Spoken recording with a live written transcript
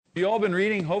You all been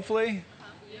reading, hopefully?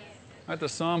 Aren't the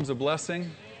Psalms a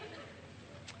blessing?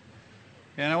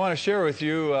 And I want to share with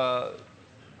you, out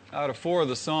of 4 of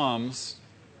the Psalms,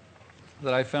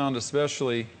 that I found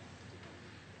especially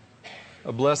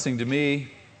a blessing to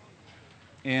me.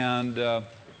 And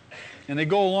they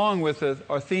go along with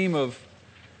our theme of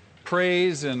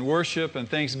praise and worship and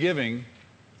thanksgiving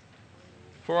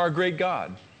for our great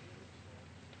God.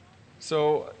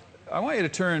 So I want you to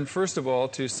turn, first of all,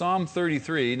 to Psalm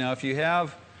 33. Now, if you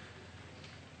have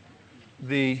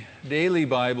the Daily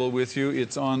Bible with you,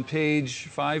 it's on page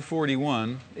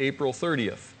 541, April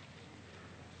 30th.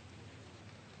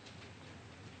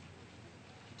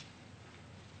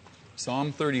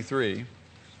 Psalm 33.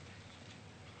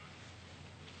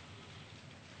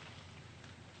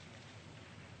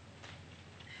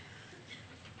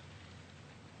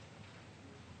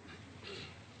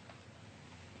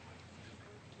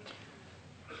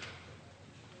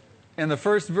 And the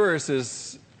first verse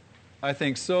is, I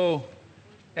think, so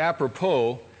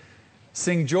apropos.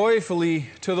 Sing joyfully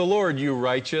to the Lord, you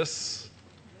righteous.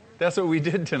 That's what we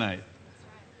did tonight.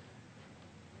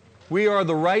 We are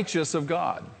the righteous of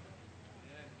God.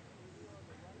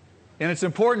 And it's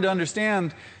important to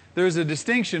understand there's a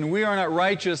distinction. We are not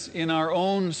righteous in our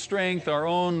own strength, our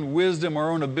own wisdom,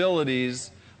 our own abilities,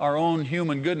 our own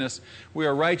human goodness. We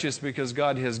are righteous because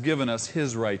God has given us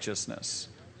His righteousness.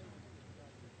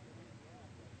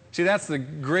 See, that's the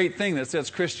great thing that sets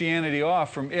Christianity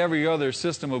off from every other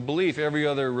system of belief, every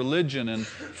other religion and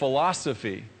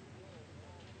philosophy.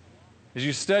 As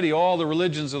you study all the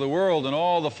religions of the world and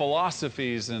all the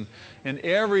philosophies and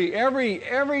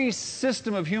every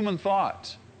system of human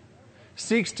thought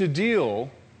seeks to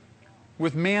deal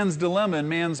with man's dilemma and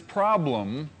man's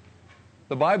problem.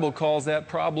 The Bible calls that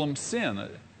problem sin.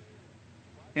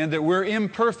 And that we're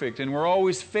imperfect and we're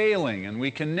always failing and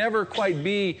we can never quite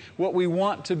be what we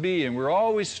want to be and we're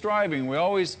always striving, we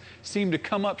always seem to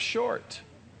come up short.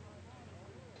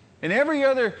 And every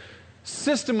other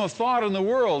system of thought in the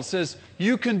world says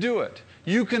you can do it.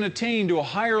 You can attain to a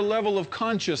higher level of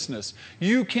consciousness.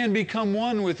 You can become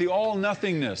one with the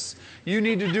all-nothingness. You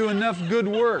need to do enough good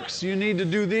works. You need to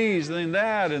do these and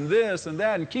that and this and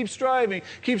that and keep striving,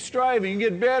 and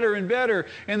get better and better.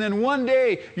 And then one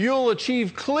day you'll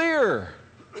achieve clear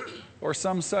or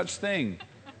some such thing.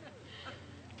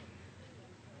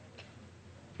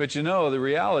 But you know, the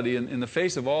reality, in the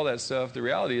face of all that stuff, the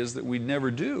reality is that we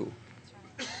never do.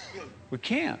 We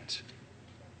can't.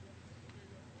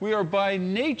 We are by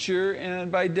nature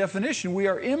and by definition, we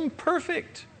are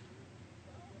imperfect.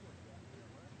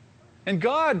 And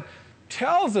God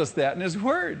tells us that in His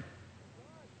Word.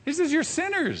 He says, you're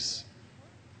sinners.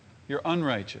 You're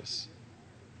unrighteous.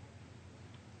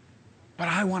 But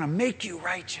I want to make you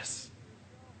righteous.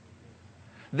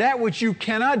 That which you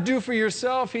cannot do for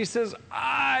yourself, He says,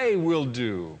 I will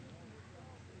do.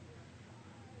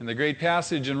 In the great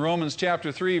passage in Romans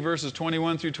chapter 3, verses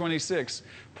 21 through 26,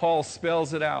 Paul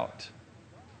spells it out.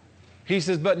 He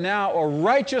says, but now a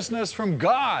righteousness from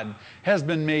God has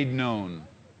been made known.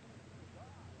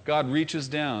 God reaches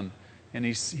down and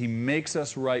He makes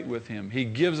us right with Him. He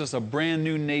gives us a brand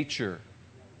new nature.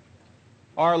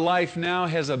 Our life now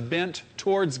has a bent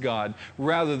towards God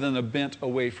rather than a bent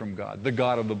away from God. The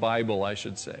God of the Bible, I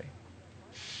should say.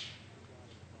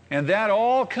 And that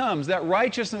all comes, that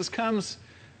righteousness comes,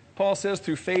 Paul says,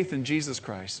 through faith in Jesus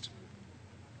Christ.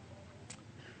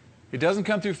 It doesn't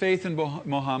come through faith in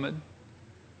Muhammad.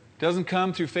 It doesn't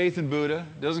come through faith in Buddha.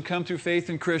 It doesn't come through faith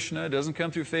in Krishna. It doesn't come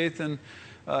through faith in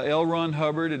L. Ron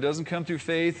Hubbard. It doesn't come through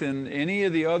faith in any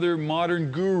of the other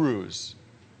modern gurus.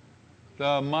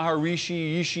 The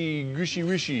Maharishi, Yishi, Gushi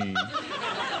Rishi.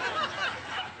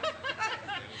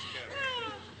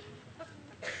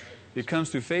 It comes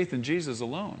through faith in Jesus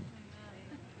alone.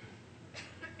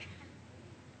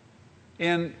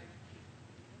 And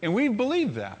we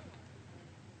believe that.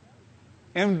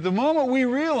 And the moment we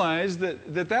realized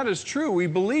that is true, we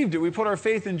believed it, we put our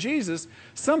faith in Jesus,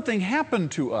 something happened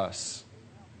to us.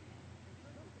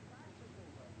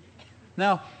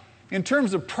 Now, in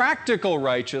terms of practical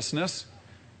righteousness,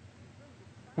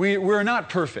 we're not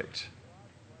perfect.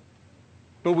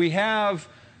 But we have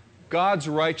God's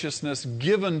righteousness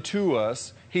given to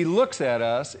us. He looks at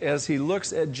us as He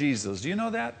looks at Jesus. Do you know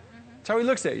that? That's how He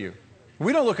looks at you.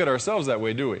 We don't look at ourselves that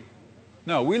way, do we?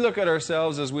 No, we look at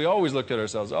ourselves as we always looked at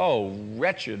ourselves. Oh,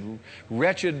 wretched,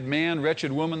 wretched man,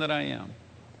 wretched woman that I am.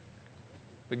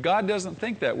 But God doesn't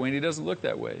think that way, and He doesn't look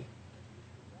that way.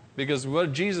 Because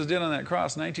what Jesus did on that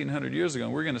cross 1,900 years ago,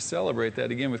 and we're going to celebrate that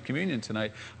again with communion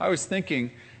tonight. I was thinking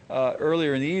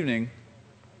earlier in the evening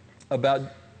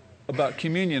about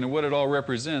communion and what it all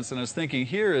represents, and I was thinking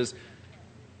here is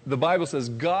the Bible says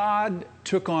God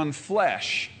took on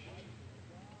flesh.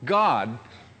 God,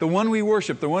 the one we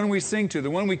worship, the one we sing to,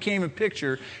 the one we came and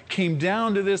picture, came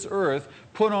down to this earth,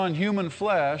 put on human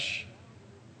flesh,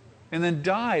 and then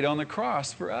died on the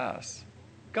cross for us.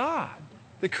 God,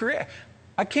 the Creator.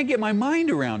 I can't get my mind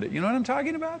around it. You know what I'm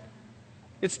talking about?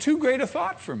 It's too great a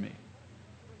thought for me.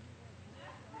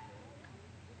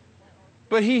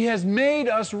 But He has made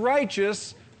us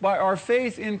righteous by our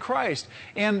faith in Christ.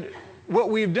 And what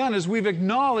we've done is we've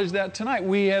acknowledged that tonight.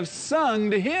 We have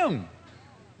sung to Him.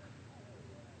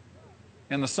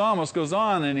 And the psalmist goes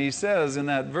on and he says in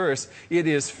that verse, it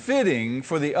is fitting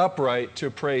for the upright to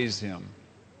praise Him.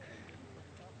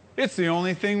 It's the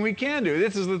only thing we can do.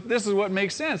 This is what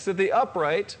makes sense, that the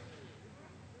upright,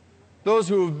 those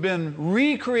who have been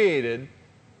recreated,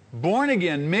 born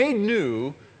again, made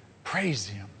new, praise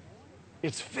Him.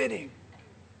 It's fitting.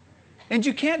 And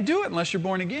you can't do it unless you're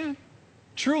born again,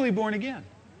 truly born again.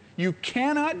 You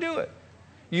cannot do it.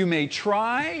 You may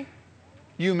try,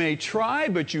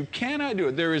 but you cannot do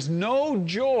it. There is no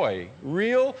joy,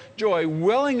 real joy,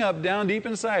 welling up down deep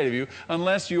inside of you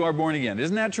unless you are born again.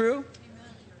 Isn't that true?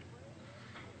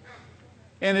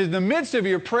 And in the midst of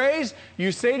your praise,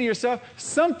 you say to yourself,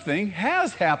 something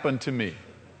has happened to me.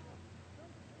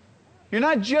 You're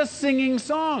not just singing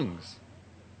songs.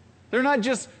 They're not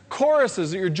just choruses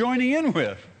that you're joining in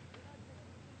with.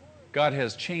 God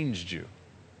has changed you.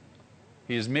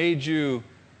 He has made you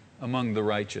among the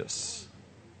righteous.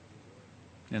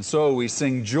 And so we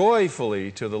sing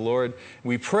joyfully to the Lord.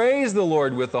 We praise the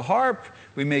Lord with the harp.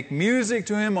 We make music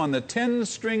to Him on the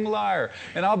 10-string lyre.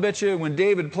 And I'll bet you when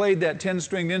David played that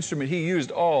 10-stringed instrument, he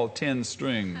used all 10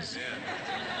 strings.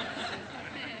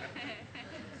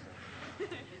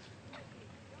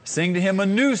 Sing to Him a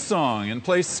new song and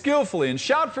play skillfully and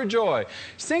shout for joy.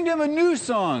 Sing to Him a new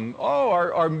song. Oh,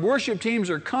 our worship teams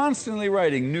are constantly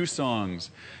writing new songs,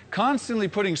 constantly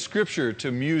putting Scripture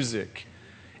to music.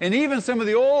 And even some of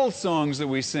the old songs that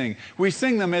we sing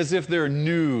them as if they're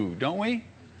new, don't we?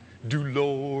 Do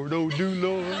Lord, oh do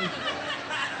Lord.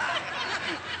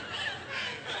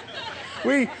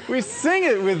 We sing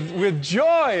it with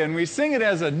joy, and we sing it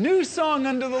as a new song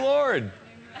unto the Lord.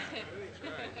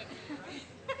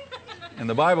 And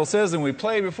the Bible says, and we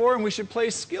played before, and we should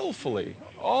play skillfully.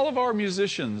 All of our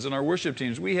musicians and our worship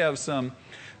teams, we have some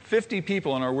 50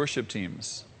 people on our worship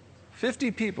teams. 50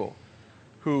 people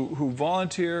who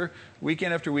volunteer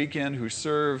weekend after weekend, who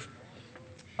serve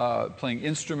playing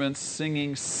instruments,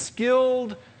 singing,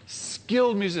 skilled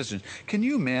musicians. Can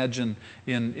you imagine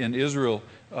in Israel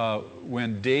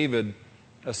when David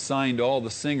assigned all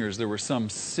the singers, there were some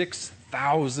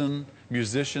 6,000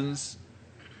 musicians?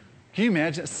 Can you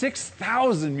imagine?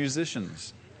 6,000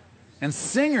 musicians and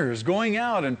singers going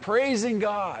out and praising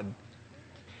God,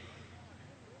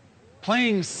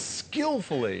 playing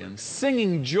skillfully and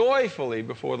singing joyfully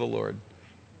before the Lord.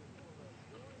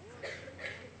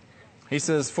 He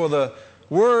says, for the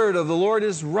word of the Lord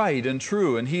is right and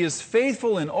true, and He is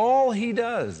faithful in all He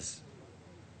does.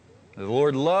 The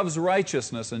Lord loves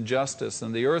righteousness and justice,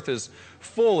 and the earth is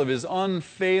full of His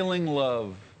unfailing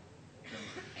love.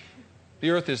 The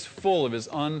earth is full of His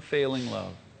unfailing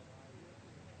love.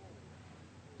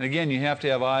 And again, you have to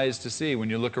have eyes to see when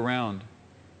you look around.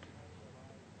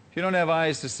 If you don't have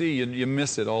eyes to see, you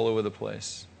miss it all over the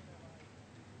place.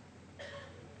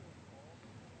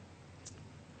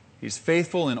 He's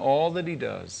faithful in all that He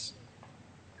does.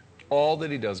 All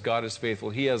that He does, God is faithful.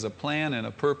 He has a plan and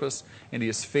a purpose, and He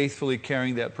is faithfully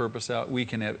carrying that purpose out. We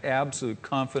can have absolute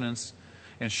confidence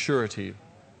and surety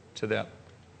to that.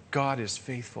 God is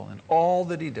faithful in all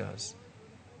that He does.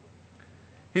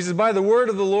 He says, by the word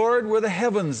of the Lord were the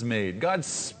heavens made. God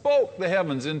spoke the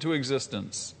heavens into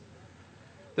existence.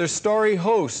 Their starry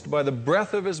host by the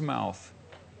breath of His mouth.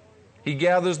 He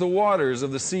gathers the waters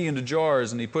of the sea into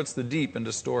jars, and He puts the deep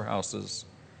into storehouses.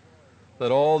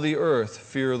 Let all the earth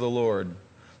fear the Lord.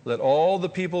 Let all the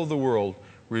people of the world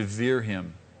revere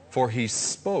Him. For He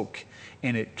spoke,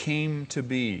 and it came to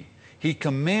be. He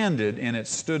commanded, and it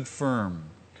stood firm.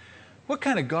 What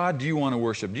kind of God do you want to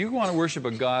worship? Do you want to worship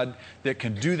a God that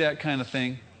can do that kind of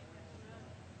thing?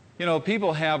 You know,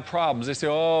 people have problems. They say,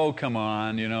 oh, come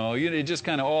on, it just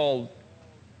kind of all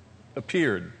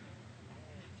appeared.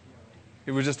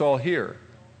 It was just all here.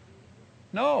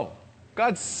 No.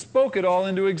 God spoke it all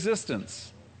into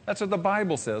existence. That's what the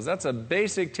Bible says. That's a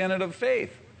basic tenet of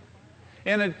faith.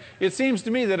 And it seems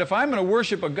to me that if I'm going to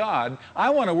worship a God, I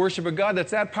want to worship a God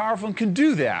that's that powerful and can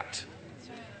do that.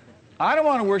 I don't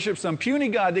want to worship some puny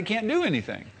God that can't do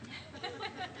anything.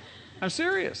 I'm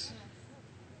serious.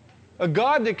 A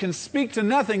God that can speak to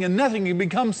nothing and nothing can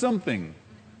become something.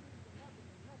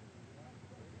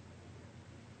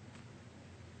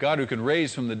 God who can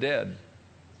raise from the dead,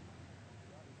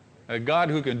 a God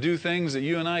who can do things that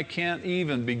you and I can't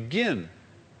even begin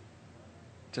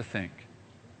to think.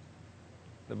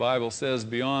 The Bible says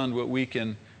beyond what we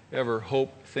can ever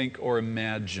hope, think, or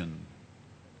imagine.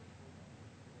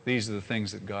 These are the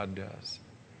things that God does.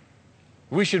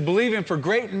 We should believe Him for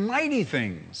great and mighty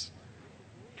things.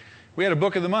 We had a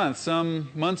book of the month some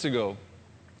months ago,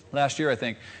 last year I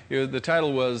think. The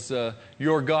title was,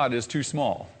 Your God is Too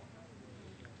Small.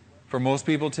 For most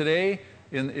people today,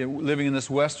 living in this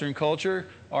Western culture,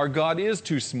 our God is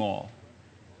too small.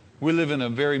 We live in a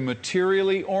very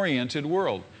materially oriented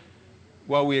world.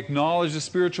 While we acknowledge the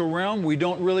spiritual realm, we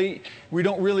don't really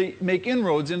make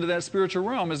inroads into that spiritual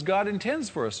realm as God intends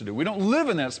for us to do. We don't live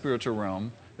in that spiritual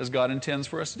realm as God intends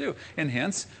for us to do. And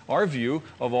hence, our view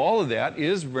of all of that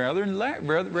is rather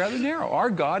narrow. Our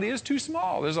God is too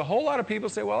small. There's a whole lot of people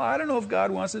say, well, I don't know if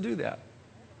God wants to do that.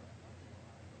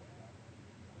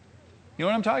 You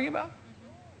know what I'm talking about?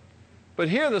 But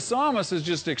here the psalmist is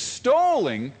just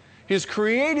extolling His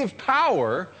creative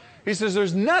power. He says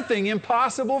there's nothing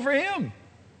impossible for Him.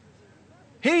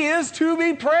 He is to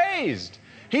be praised.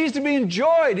 He's to be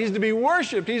enjoyed. He's to be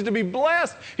worshiped. He's to be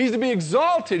blessed. He's to be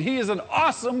exalted. He is an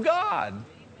awesome God.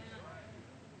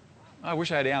 I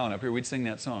wish I had Alan up here. We'd sing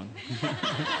that song.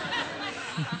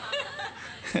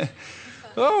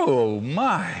 Oh,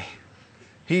 my.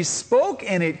 He spoke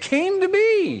and it came to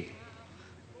be.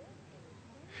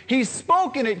 He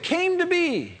spoke and it came to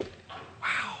be.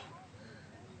 Wow.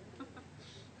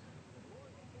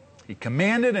 He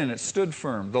commanded and it stood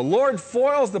firm. The Lord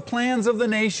foils the plans of the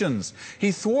nations.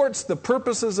 He thwarts the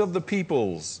purposes of the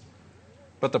peoples.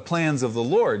 But the plans of the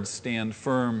Lord stand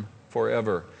firm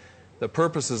forever. The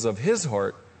purposes of His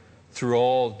heart through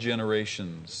all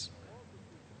generations.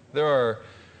 There are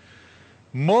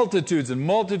multitudes and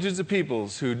multitudes of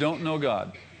peoples who don't know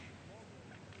God.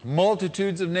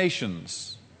 Multitudes of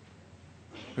nations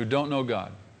who don't know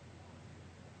God.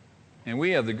 And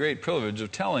we have the great privilege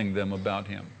of telling them about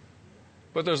Him.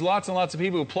 But there's lots and lots of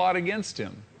people who plot against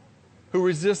Him, who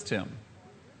resist Him,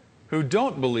 who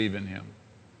don't believe in Him,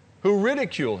 who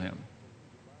ridicule Him.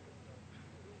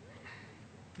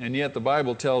 And yet the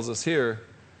Bible tells us here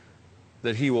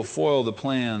that He will foil the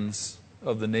plans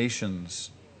of the nations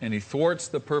and He thwarts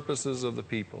the purposes of the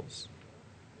peoples.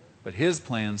 But His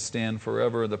plans stand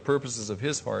forever, the purposes of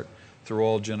His heart through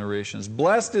all generations.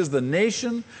 Blessed is the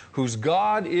nation whose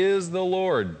God is the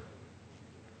Lord,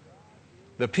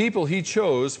 the people He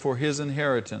chose for His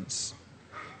inheritance.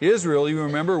 Israel, you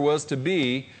remember, was to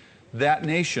be that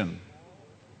nation.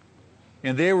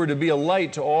 And they were to be a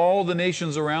light to all the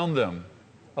nations around them,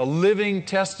 a living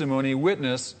testimony,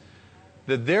 witness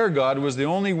that their God was the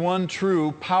only one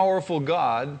true, powerful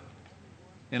God,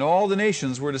 and all the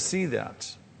nations were to see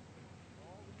that.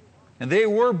 And they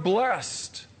were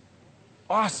blessed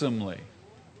awesomely.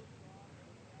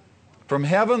 From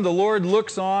heaven, the Lord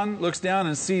looks down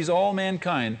and sees all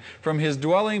mankind. From His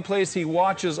dwelling place, He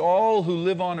watches all who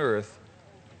live on earth.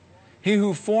 He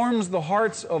who forms the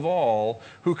hearts of all,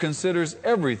 who considers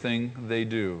everything they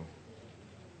do.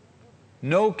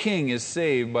 No king is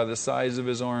saved by the size of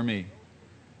his army.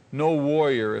 No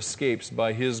warrior escapes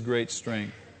by his great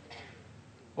strength.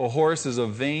 A horse is a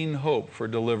vain hope for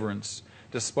deliverance.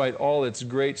 Despite all its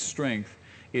great strength,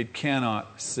 it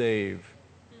cannot save.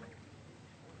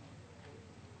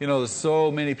 You know, there's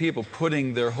so many people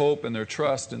putting their hope and their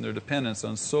trust and their dependence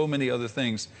on so many other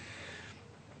things.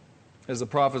 As the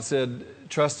prophet said,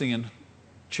 trusting in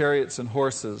chariots and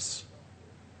horses,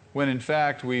 when in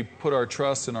fact we put our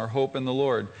trust and our hope in the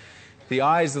Lord. The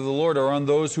eyes of the Lord are on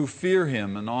those who fear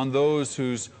Him and on those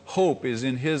whose hope is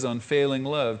in His unfailing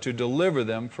love, to deliver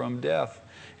them from death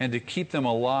and to keep them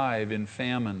alive in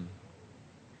famine.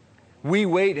 We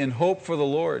wait in hope for the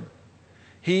Lord.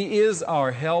 He is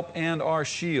our help and our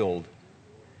shield.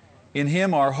 In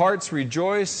Him our hearts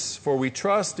rejoice, for we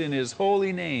trust in His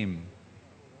holy name.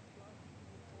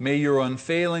 May Your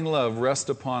unfailing love rest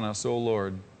upon us, O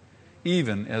Lord,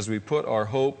 even as we put our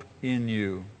hope in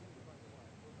You.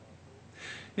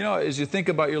 You know, as you think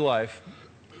about your life,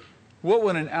 what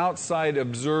would an outside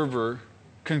observer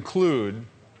conclude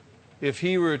if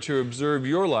he were to observe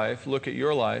your life, look at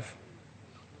your life,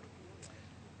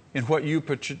 in what you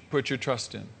put your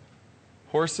trust in?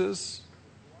 Horses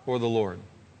or the Lord?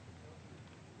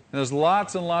 And there's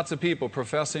lots and lots of people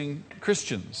professing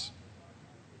Christians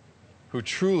who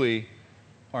truly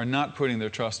are not putting their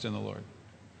trust in the Lord.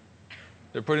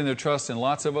 They're putting their trust in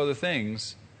lots of other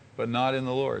things, but not in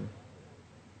the Lord.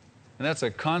 And that's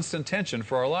a constant tension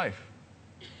for our life.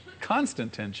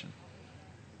 Constant tension.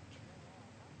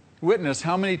 witness,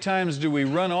 how many times do we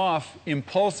run off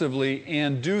impulsively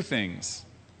and do things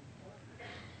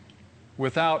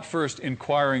without first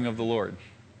inquiring of the Lord,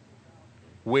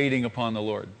 waiting upon the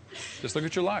Lord? Just look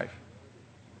at your life.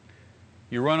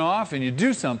 You run off and you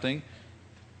do something,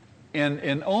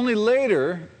 and only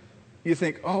later you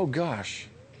think, oh gosh,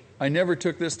 I never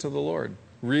took this to the Lord,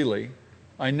 really.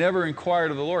 I never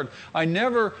inquired of the Lord. I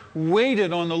never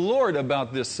waited on the Lord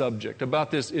about this subject,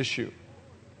 about this issue.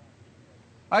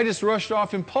 I just rushed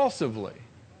off impulsively.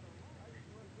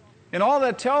 And all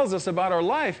that tells us about our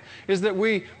life is that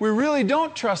we really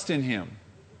don't trust in Him.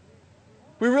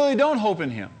 We really don't hope in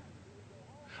Him.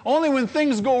 Only when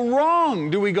things go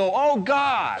wrong do we go, oh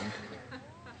God,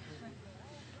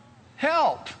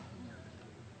 help.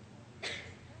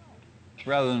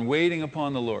 Rather than waiting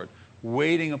upon the Lord,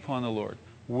 waiting upon the Lord,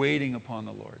 waiting upon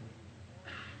the Lord.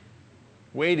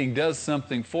 Waiting does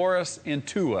something for us and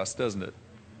to us, doesn't it?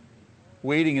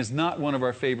 Waiting is not one of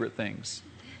our favorite things.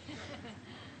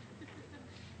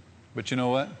 But you know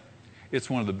what? It's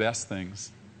one of the best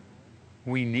things.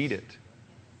 We need it.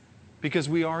 Because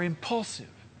we are impulsive.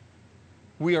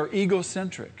 We are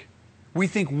egocentric. We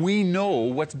think we know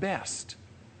what's best.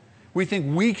 We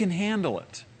think we can handle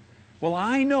it. Well,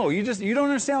 I know. You don't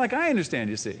understand like I understand,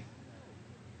 you see.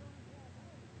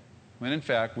 When in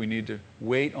fact, we need to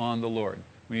wait on the Lord.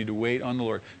 We need to wait on the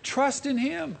Lord. Trust in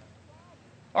Him.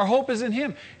 Our hope is in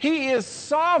Him. He is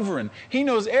sovereign. He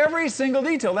knows every single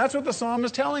detail. That's what the psalm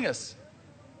is telling us.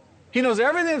 He knows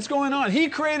everything that's going on. He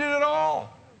created it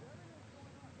all.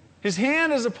 His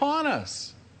hand is upon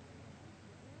us.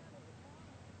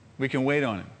 We can wait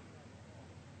on Him.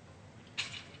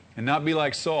 And not be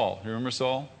like Saul. You remember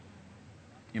Saul?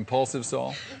 Impulsive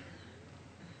Saul.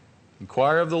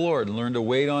 Inquire of the Lord and learn to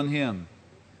wait on Him.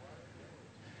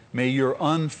 May your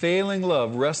unfailing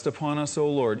love rest upon us, O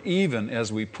Lord, even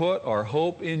as we put our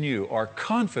hope in You. Our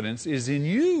confidence is in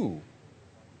You.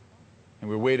 And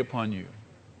we wait upon You.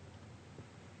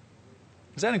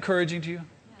 Is that encouraging to you?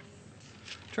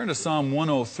 Yes. Turn to Psalm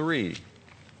 103.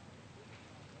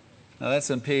 Now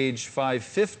that's on page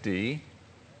 550,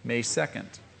 May 2nd.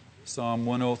 Psalm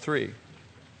 103.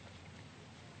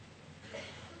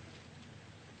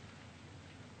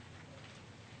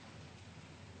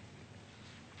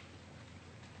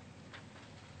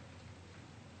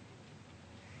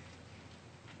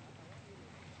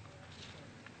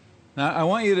 Now, I'm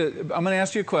going to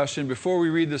ask you a question before we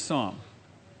read the psalm,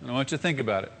 and I want you to think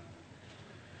about it.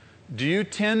 Do you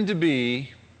tend to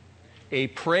be a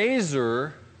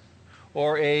praiser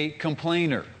or a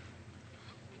complainer?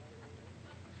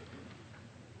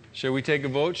 Shall we take a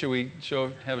vote? Shall we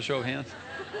have a show of hands?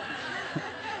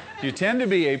 Do you tend to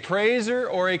be a praiser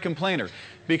or a complainer?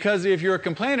 Because if you're a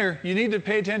complainer, you need to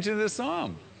pay attention to this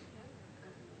psalm.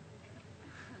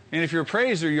 And if you're a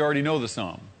praiser, you already know the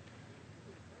psalm.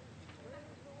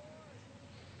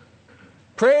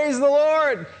 Praise the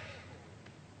Lord,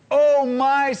 oh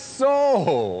my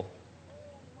soul.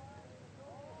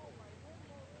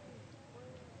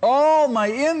 All my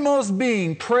inmost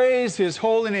being, praise His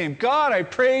holy name. God, I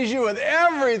praise You with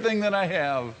everything that I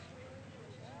have.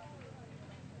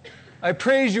 I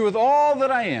praise You with all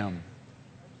that I am.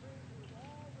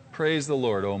 Praise the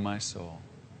Lord, oh my soul.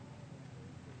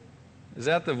 Is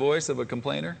that the voice of a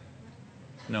complainer?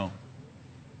 No.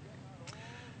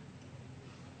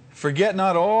 Forget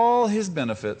not all His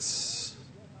benefits,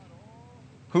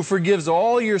 who forgives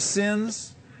all your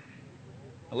sins.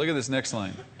 Now look at this next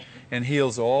line. And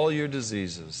heals all your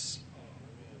diseases.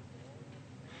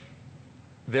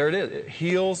 There it is. It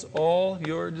heals all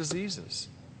your diseases.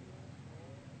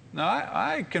 Now,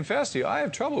 I confess to you, I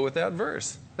have trouble with that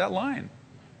verse, that line.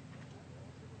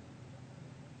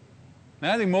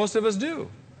 And I think most of us do.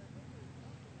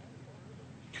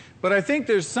 But I think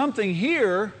there's something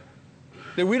here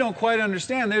that we don't quite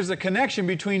understand. There's a connection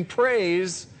between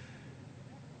praise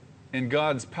and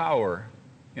God's power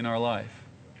in our life.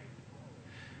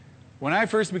 When I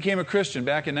first became a Christian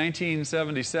back in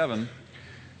 1977,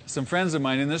 some friends of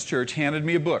mine in this church handed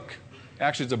me a book.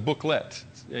 Actually, it's a booklet.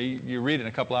 You read it in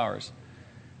a couple hours.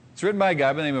 It's written by a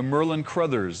guy by the name of Merlin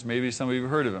Crothers. Maybe some of you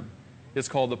have heard of him. It's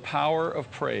called The Power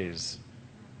of Praise.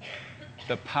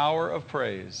 The Power of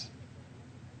Praise.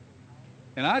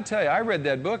 And I tell you, I read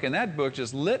that book, and that book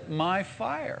just lit my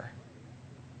fire.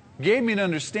 Gave me an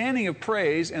understanding of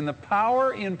praise and the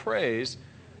power in praise.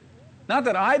 Not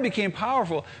that I became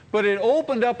powerful, but it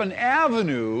opened up an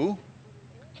avenue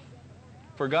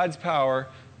for God's power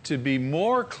to be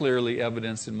more clearly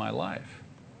evidenced in my life.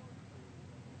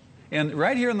 And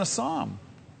right here in the psalm,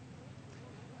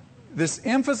 this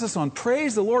emphasis on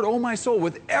praise the Lord, oh my soul,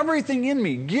 with everything in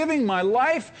me, giving my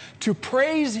life to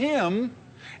praise Him.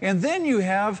 And then you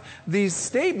have these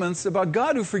statements about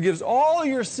God who forgives all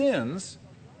your sins.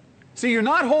 See, you're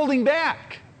not holding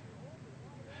back.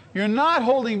 You're not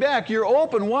holding back. You're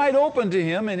open, wide open to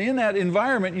Him. And in that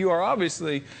environment, you are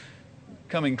obviously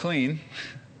coming clean,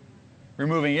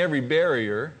 removing every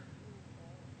barrier,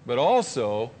 but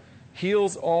also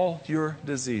heals all your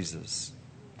diseases.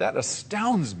 That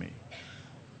astounds me.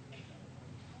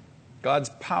 God's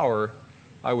power,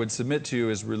 I would submit to you,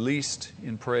 is released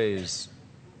in praise.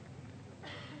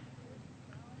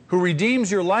 Who redeems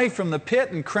your life from the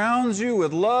pit and crowns you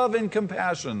with love and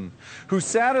compassion, who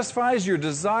satisfies your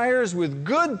desires with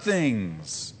good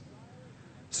things,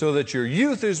 so that your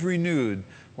youth is renewed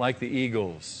like the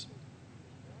eagles.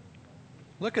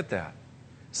 Look at that.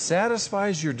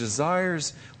 Satisfies your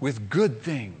desires with good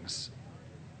things.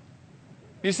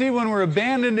 You see, when we're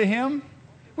abandoned to Him,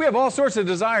 we have all sorts of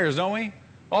desires, don't we?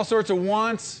 All sorts of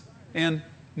wants and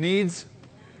needs.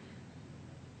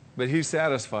 But He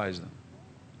satisfies them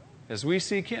as we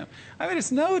seek Him. I mean,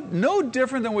 it's no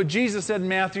different than what Jesus said in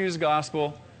Matthew's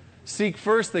Gospel. Seek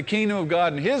first the kingdom of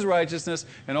God and His righteousness,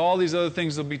 and all these other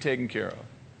things will be taken care of.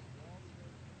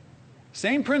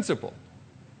 Same principle,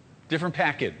 different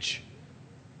package,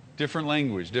 different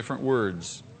language, different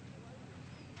words.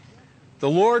 The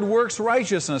Lord works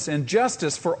righteousness and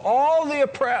justice for all the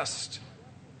oppressed.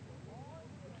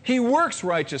 He works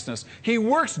righteousness. He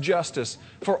works justice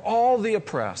for all the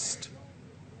oppressed.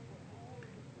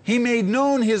 He made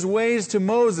known His ways to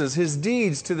Moses, His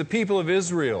deeds to the people of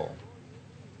Israel.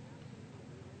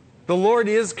 The Lord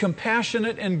is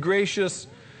compassionate and gracious,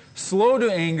 slow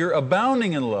to anger,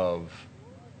 abounding in love.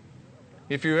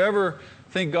 If you ever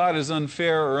think God is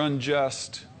unfair or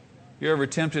unjust, you're ever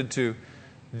tempted to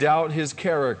doubt His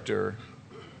character,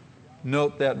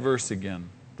 note that verse again.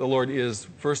 The Lord is,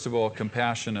 first of all,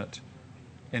 compassionate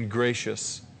and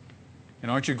gracious.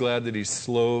 And aren't you glad that He's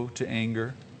slow to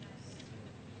anger?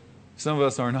 Some of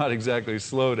us are not exactly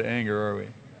slow to anger, are we?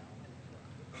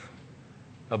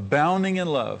 Abounding in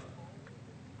love.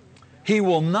 He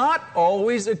will not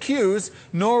always accuse,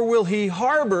 nor will He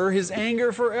harbor His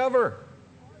anger forever.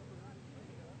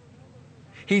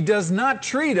 He does not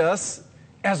treat us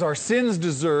as our sins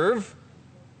deserve,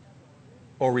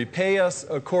 or repay us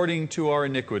according to our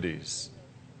iniquities.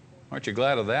 Aren't you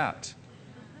glad of that?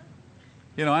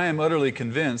 You know, I am utterly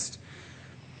convinced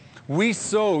we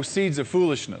sow seeds of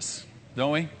foolishness,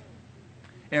 don't we?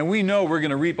 And we know we're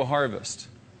going to reap a harvest.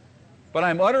 But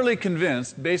I'm utterly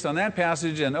convinced, based on that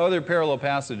passage and other parallel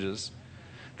passages,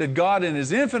 that God in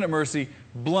His infinite mercy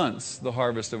blunts the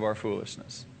harvest of our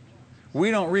foolishness. We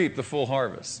don't reap the full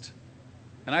harvest.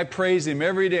 And I praise Him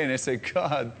every day and I say,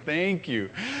 God, thank you.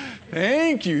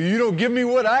 Thank you. You don't give me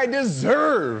what I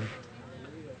deserve.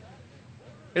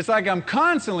 It's like I'm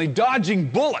constantly dodging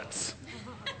bullets.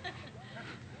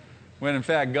 When in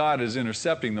fact God is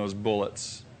intercepting those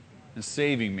bullets and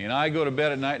saving me. And I go to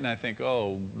bed at night and I think,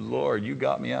 oh Lord, you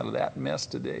got me out of that mess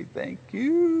today. Thank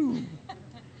you.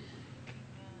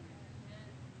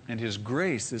 And His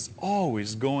grace is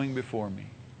always going before me.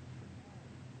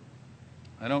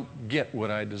 I don't get what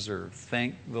I deserve.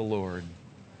 Thank the Lord.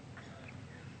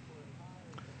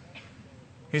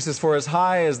 He says, for as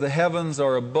high as the heavens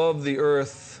are above the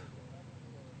earth,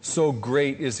 so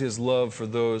great is His love for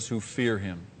those who fear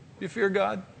Him. Do you fear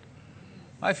God?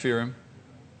 I fear Him.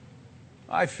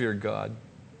 I fear God.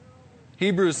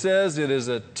 Hebrews says it is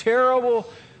a terrible,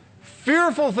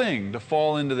 fearful thing to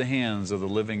fall into the hands of the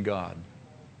living God.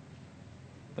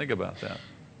 Think about that.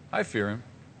 I fear Him.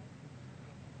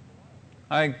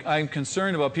 I'm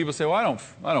concerned about people say, well,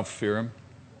 I don't fear Him.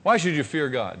 Why should you fear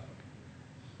God?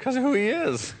 Because of who He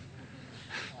is.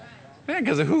 Man,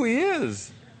 because of who He is.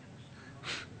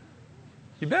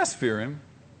 You best fear Him.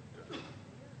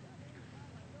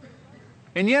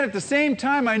 And yet at the same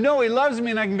time, I know He loves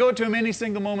me and I can go to Him any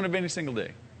single moment of any single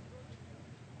day.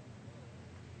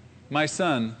 My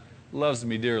son loves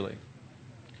me dearly.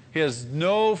 He has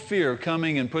no fear of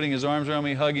coming and putting his arms around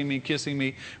me, hugging me, kissing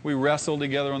me. We wrestle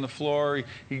together on the floor.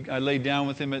 I lay down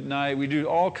with him at night. We do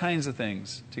all kinds of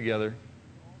things together.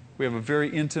 We have a very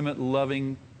intimate,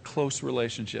 loving, close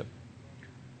relationship.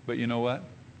 But you know what?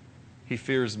 He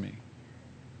fears me.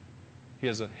 He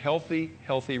has a healthy,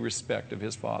 healthy respect of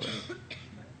his father.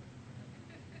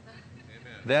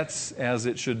 That's as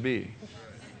it should be.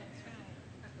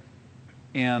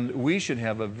 And we should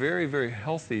have a very, very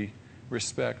healthy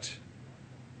respect,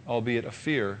 albeit a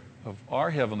fear, of our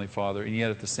Heavenly Father, and yet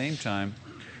at the same time,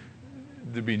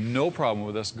 there'd be no problem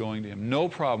with us going to Him, no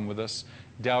problem with us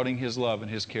doubting His love and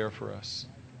His care for us.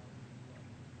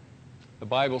 The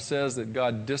Bible says that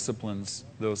God disciplines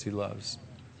those He loves.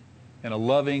 And a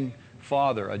loving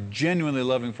father, a genuinely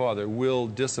loving father, will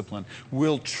discipline,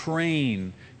 will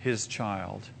train his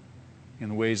child in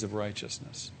the ways of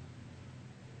righteousness.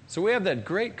 So we have that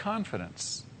great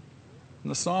confidence.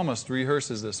 And the psalmist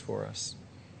rehearses this for us.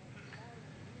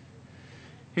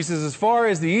 He says, as far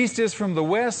as the east is from the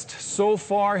west, so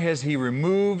far has He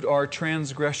removed our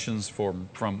transgressions from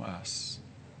us.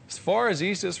 As far as the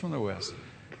east is from the west,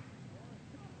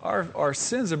 our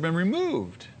sins have been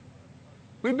removed.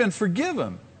 We've been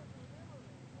forgiven.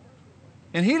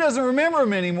 And He doesn't remember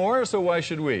them anymore, so why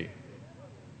should we?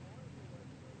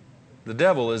 The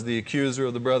devil is the accuser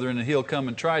of the brethren, and he'll come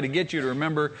and try to get you to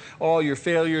remember all your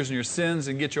failures and your sins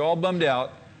and get you all bummed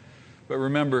out. But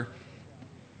remember,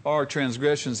 our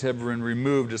transgressions have been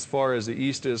removed as far as the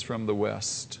east is from the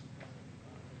west.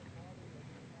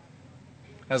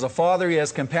 As a father, He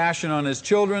has compassion on His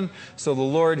children, so the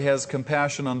Lord has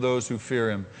compassion on those who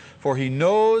fear Him. For He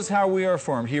knows how we are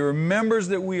formed. He remembers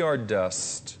that we are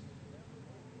dust.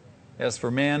 As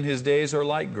for man, his days are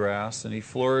like grass, and he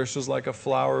flourishes like a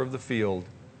flower of the field.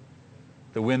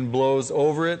 The wind blows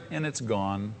over it, and it's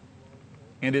gone,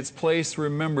 and its place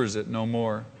remembers it no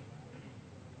more.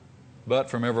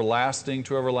 But from everlasting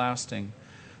to everlasting,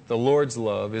 the Lord's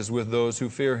love is with those who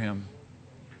fear Him,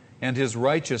 and His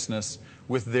righteousness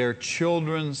with their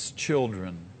children's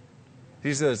children.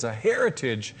 He says it's a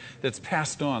heritage that's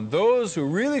passed on. Those who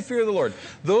really fear the Lord,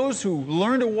 those who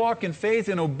learn to walk in faith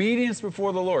and obedience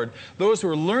before the Lord, those who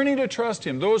are learning to trust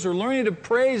Him, those who are learning to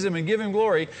praise Him and give Him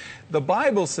glory, the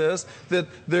Bible says that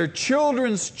their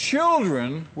children's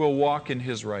children will walk in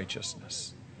His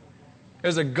righteousness.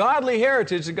 There's a godly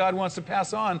heritage that God wants to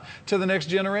pass on to the next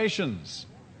generations.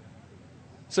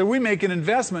 So we make an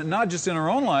investment not just in our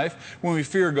own life when we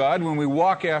fear God, when we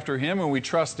walk after Him, when we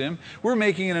trust Him. We're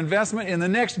making an investment in the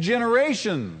next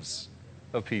generations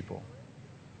of people.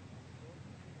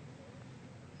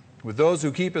 With those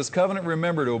who keep His covenant,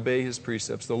 remember to obey His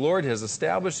precepts. The Lord has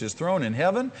established His throne in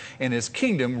heaven, and His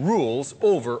kingdom rules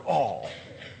over all.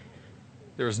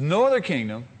 There is no other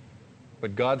kingdom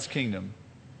but God's kingdom,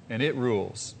 and it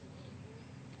rules.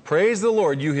 Praise the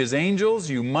Lord, you His angels,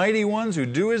 you mighty ones who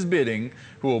do His bidding,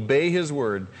 who obey His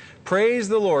word. Praise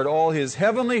the Lord, all His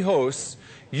heavenly hosts,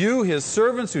 you His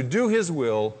servants who do His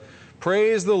will.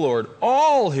 Praise the Lord,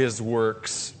 all His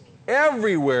works,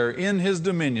 everywhere in His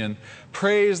dominion.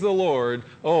 Praise the Lord,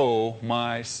 O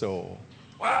my soul.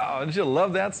 Wow, didn't you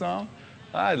love that psalm?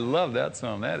 I love that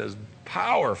psalm. That is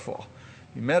powerful.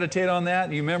 You meditate on that,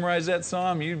 and you memorize that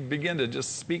psalm, you begin to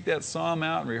just speak that psalm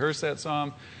out and rehearse that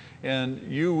psalm.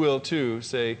 And you will too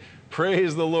say,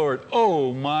 praise the Lord,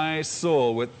 oh my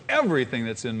soul, with everything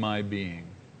that's in my being.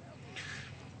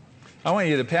 I want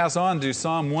you to pass on to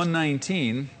Psalm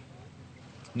 119.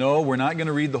 No, we're not going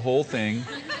to read the whole thing.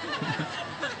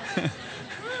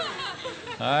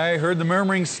 I heard the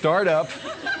murmuring start up.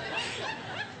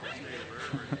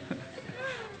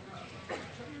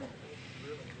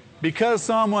 Because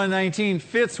Psalm 119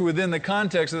 fits within the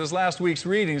context of this last week's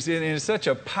readings, it is such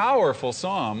a powerful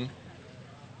psalm,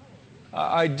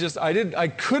 I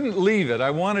couldn't leave it.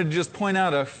 I wanted to just point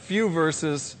out a few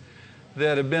verses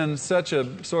that have been such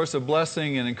a source of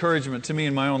blessing and encouragement to me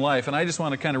in my own life, and I just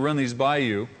want to kind of run these by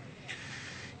you.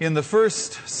 In the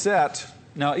first set,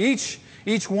 now each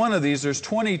one of these, there's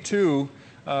 22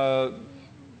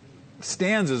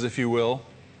 stanzas, if you will,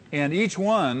 and each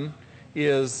one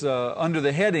is under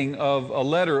the heading of a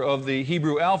letter of the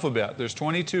Hebrew alphabet. There's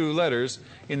 22 letters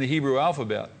in the Hebrew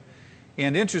alphabet.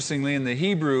 And interestingly, in the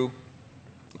Hebrew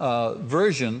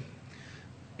version,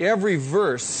 every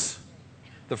verse,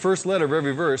 the first letter of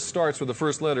every verse starts with the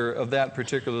first letter of that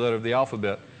particular letter of the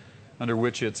alphabet under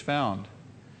which it's found.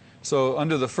 So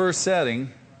under the first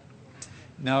setting,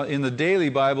 now in the Daily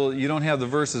Bible, you don't have the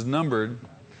verses numbered,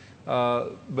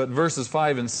 but verses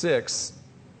 5 and 6,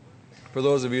 for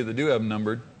those of you that do have them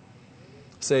numbered,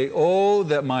 say, oh,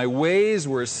 that my ways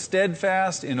were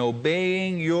steadfast in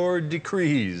obeying your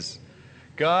decrees.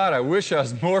 God, I wish I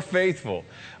was more faithful.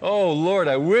 Oh, Lord,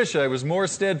 I wish I was more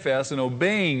steadfast in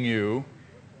obeying you.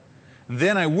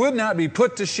 Then I would not be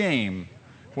put to shame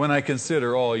when I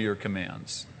consider all your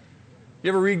commands. You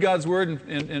ever read God's Word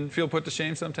and feel put to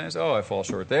shame sometimes? Oh, I fall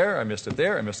short there, I missed it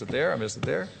there, I missed it there, I missed it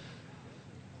there.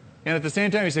 And at the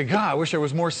same time you say, God, I wish I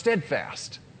was more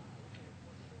steadfast.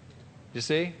 You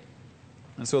see?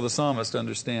 And so the psalmist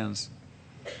understands.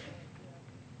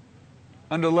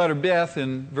 Under the letter Beth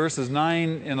in verses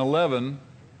 9 and 11,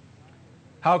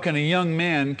 how can a young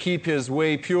man keep his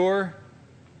way pure?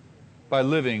 By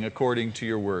living according to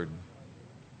your word.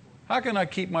 How can I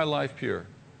keep my life pure?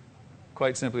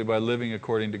 Quite simply by living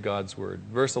according to God's word.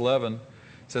 Verse 11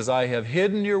 says, I have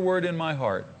hidden your word in my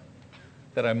heart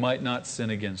that I might not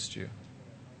sin against you.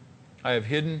 I have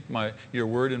hidden your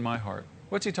word in my heart.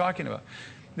 What's he talking about?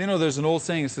 You know, there's an old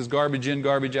saying that says garbage in,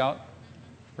 garbage out,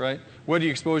 right? What do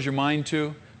you expose your mind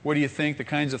to? What do you think? The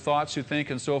kinds of thoughts you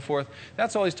think and so forth.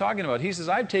 That's all he's talking about. He says,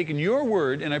 I've taken your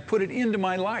word and I put it into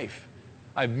my life.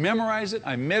 I've memorized it.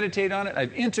 I meditate on it.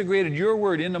 I've integrated your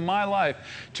word into my life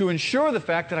to ensure the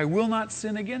fact that I will not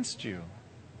sin against you,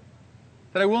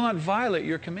 that I will not violate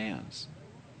your commands.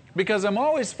 Because I'm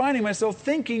always finding myself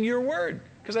thinking your word,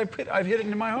 because I've hid it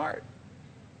into my heart.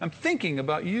 I'm thinking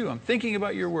about you. I'm thinking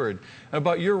about your word,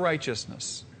 about your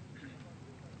righteousness.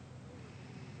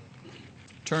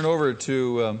 Turn over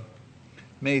to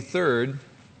May 3rd,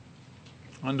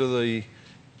 under the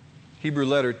Hebrew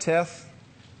letter Teth,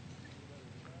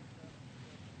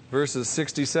 verses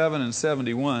 67 and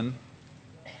 71.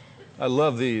 I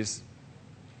love these.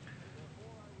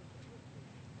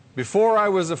 Before I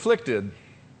was afflicted,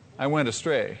 I went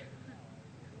astray,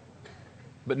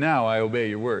 but now I obey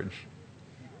your word.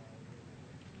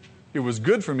 It was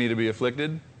good for me to be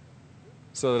afflicted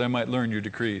so that I might learn your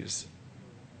decrees.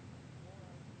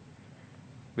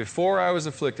 Before I was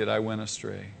afflicted, I went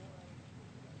astray.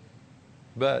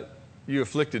 But you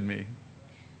afflicted me,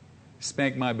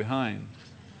 spanked my behind.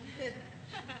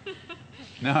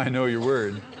 Now I know your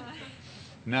word.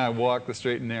 Now I walk the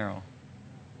straight and narrow.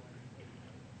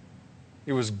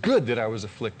 It was good that I was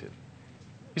afflicted.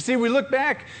 You see, we look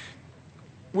back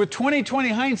with 20/20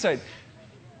 hindsight.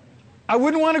 I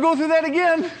wouldn't want to go through that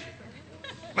again,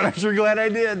 but I'm sure glad I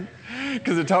did,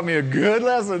 because it taught me a good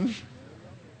lesson.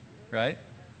 Right?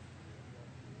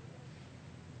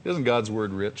 Isn't God's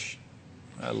word rich?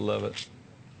 I love it.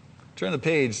 Turn the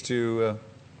page to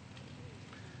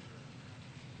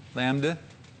Lambda,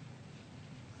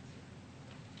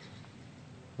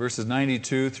 verses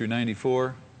 92 through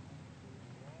 94.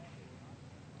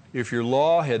 If your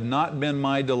law had not been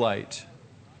my delight,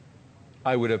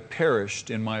 I would have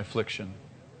perished in my affliction.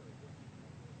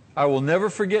 I will never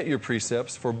forget your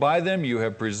precepts, for by them you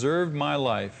have preserved my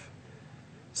life.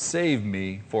 Save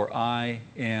me, for I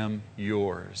am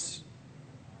yours.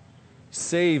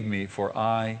 Save me, for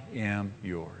I am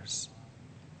yours.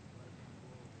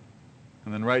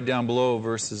 And then right down below,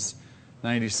 verses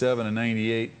 97 and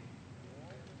 98.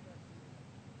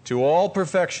 To all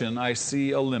perfection I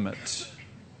see a limit,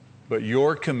 but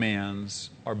your commands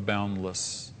are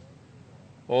boundless.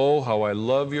 Oh, how I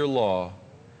love your law.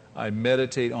 I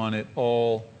meditate on it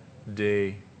all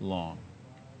day long.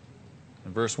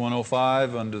 In verse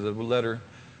 105, under the letter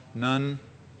Nun,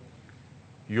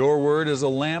 your word is a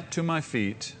lamp to my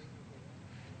feet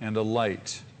and a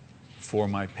light for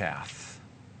my path.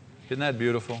 Isn't that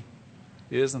beautiful?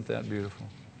 Isn't that beautiful?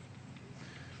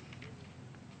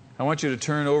 I want you to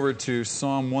turn over to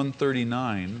Psalm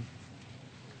 139.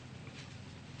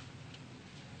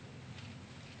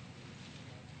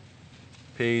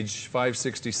 Page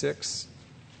 566.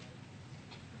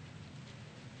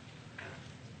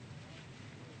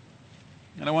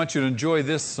 And I want you to enjoy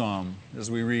this psalm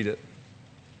as we read it.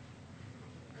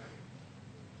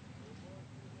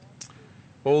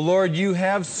 O Lord, you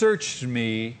have searched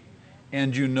me,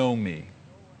 and you know me.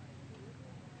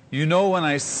 You know when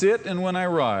I sit and when I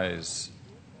rise.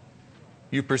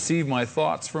 You perceive my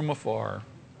thoughts from afar.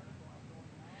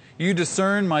 You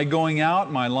discern my going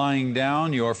out, my lying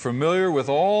down. You are familiar with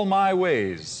all my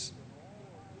ways.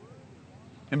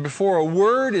 And before a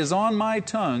word is on my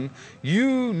tongue,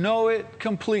 you know it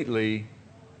completely,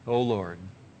 O Lord.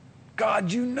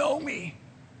 God, you know me.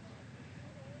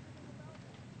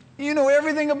 You know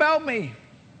everything about me.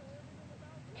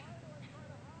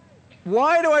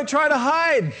 Why do I try to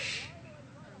hide?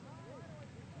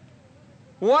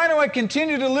 Why do I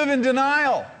continue to live in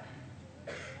denial?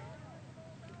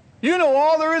 You know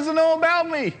all there is to know about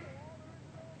me. Do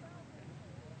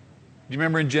you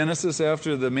remember in Genesis,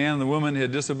 after the man and the woman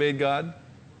had disobeyed God?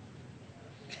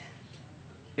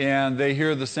 And they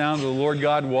hear the sound of the Lord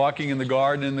God walking in the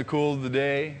garden in the cool of the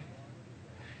day.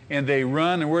 And they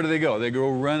run, and where do they go? They go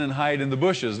run and hide in the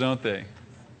bushes, don't they?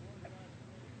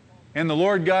 And the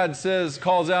Lord God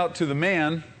calls out to the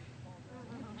man,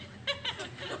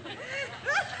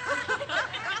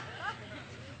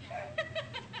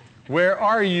 where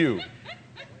are you?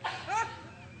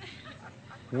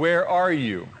 Where are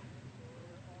you?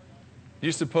 Do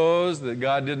you suppose that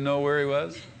God didn't know where he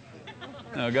was?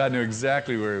 No, God knew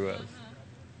exactly where he was.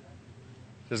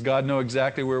 Does God know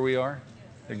exactly where we are?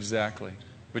 Exactly.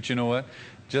 But you know what?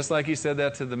 Just like he said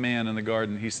that to the man in the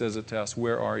garden, he says it to us.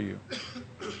 Where are you?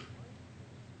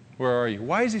 Where are you?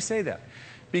 Why does he say that?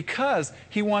 Because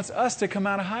He wants us to come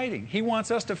out of hiding. He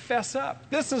wants us to fess up.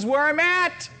 This is where I'm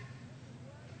at.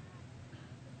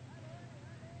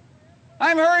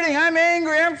 I'm hurting, I'm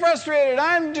angry, I'm frustrated,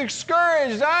 I'm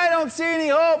discouraged, I don't see any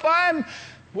hope, I'm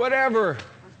whatever.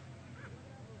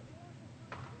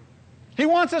 He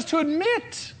wants us to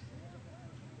admit.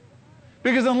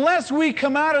 Because unless we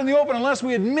come out in the open, unless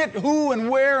we admit who and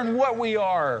where and what we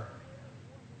are,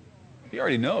 He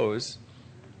already knows,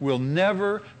 we'll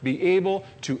never be able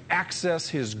to access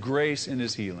His grace and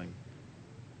His healing.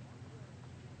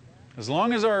 As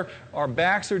long as our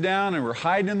backs are down and we're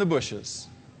hiding in the bushes,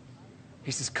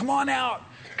 He says, come on out.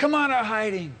 Come on out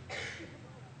hiding.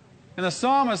 And the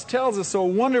psalmist tells us so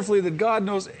wonderfully that God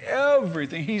knows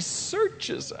everything. He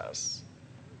searches us.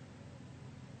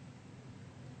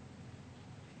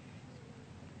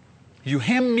 You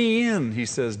hem me in, He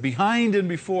says, behind and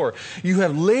before. You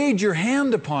have laid your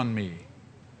hand upon me.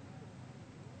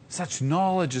 Such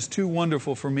knowledge is too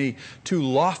wonderful for me, too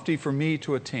lofty for me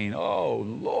to attain. Oh,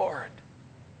 Lord.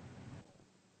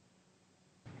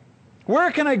 Where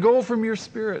can I go from your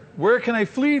Spirit? Where can I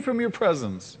flee from your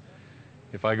presence?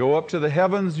 If I go up to the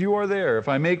heavens, you are there. If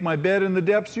I make my bed in the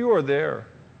depths, you are there.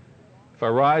 If I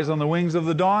rise on the wings of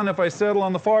the dawn, if I settle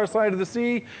on the far side of the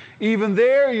sea, even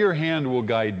there your hand will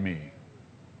guide me,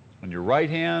 and your right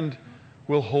hand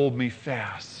will hold me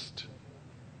fast.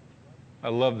 I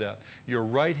love that. Your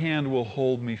right hand will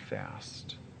hold me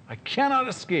fast. I cannot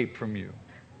escape from you.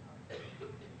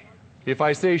 If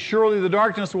I say, surely the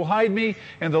darkness will hide me,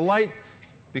 and the light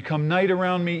become night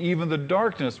around me, even the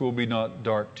darkness will be not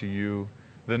dark to you.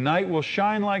 The night will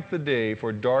shine like the day,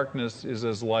 for darkness is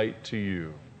as light to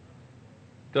you.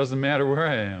 Doesn't matter where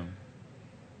I am,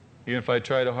 even if I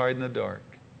try to hide in the dark.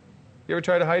 You ever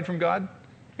try to hide from God?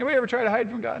 Anybody ever try to hide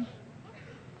from God?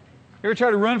 You ever try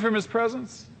to run from His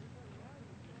presence?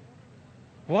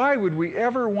 Why would we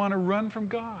ever want to run from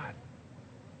God?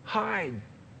 Hide.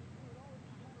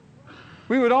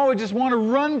 We would always just want to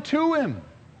run to Him.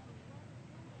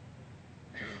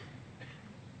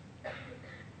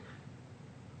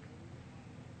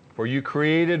 For you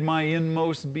created my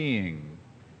inmost being,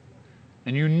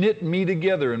 and you knit me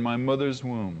together in my mother's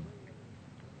womb.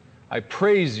 I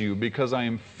praise you because I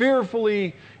am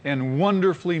fearfully and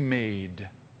wonderfully made.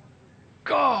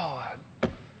 God,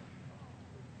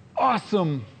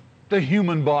 awesome, the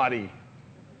human body.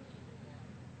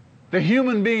 The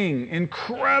human being,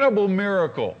 incredible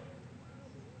miracle.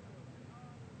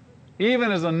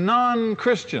 Even as a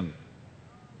non-Christian,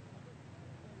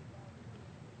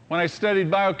 when I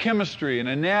studied biochemistry and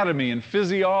anatomy and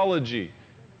physiology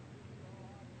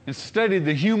and studied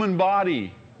the human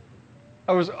body,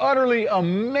 I was utterly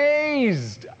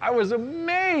amazed. I was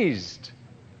amazed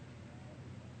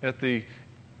at the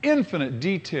infinite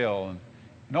detail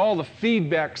and all the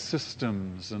feedback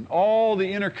systems and all the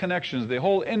interconnections. The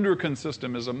whole endocrine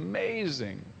system is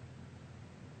amazing.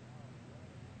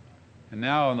 And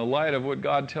now, in the light of what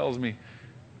God tells me,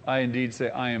 I indeed say,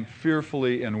 I am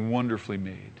fearfully and wonderfully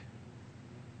made.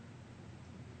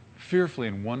 Fearfully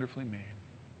and wonderfully made.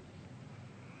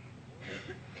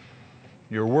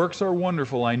 Your works are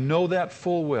wonderful. I know that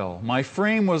full well. My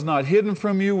frame was not hidden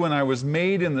from you when I was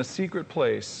made in the secret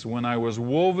place, when I was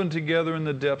woven together in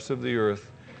the depths of the earth.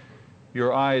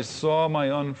 Your eyes saw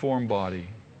my unformed body.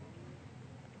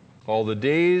 All the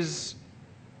days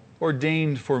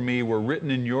ordained for me were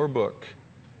written in your book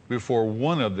before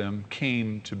one of them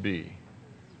came to be.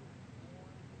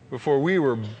 Before we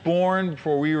were born,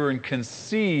 before we were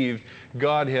conceived,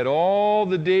 God had all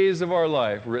the days of our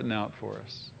life written out for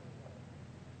us.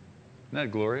 Isn't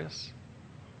that glorious?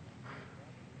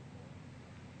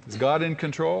 Is God in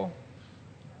control?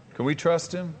 Can we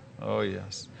trust Him? Oh,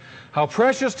 yes. How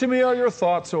precious to me are your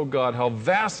thoughts, O God. How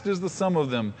vast is the sum of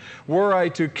them. Were I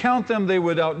to count them, they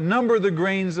would outnumber the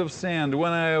grains of sand.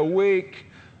 When I awake,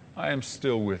 I am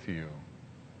still with you.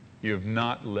 You have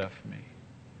not left me.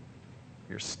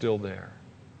 You're still there.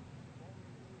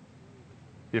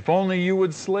 If only you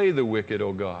would slay the wicked,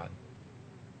 O God.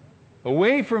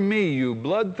 Away from me, you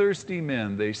bloodthirsty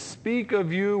men. They speak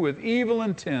of you with evil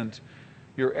intent.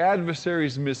 Your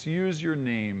adversaries misuse your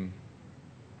name.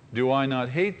 Do I not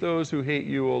hate those who hate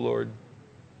you, O Lord,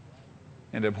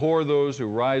 and abhor those who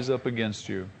rise up against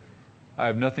you? I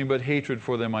have nothing but hatred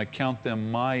for them. I count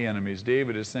them my enemies.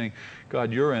 David is saying,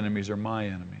 God, your enemies are my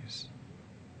enemies.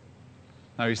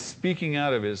 Now he's speaking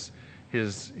out of his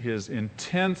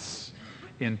intense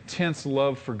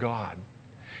love for God.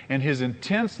 And his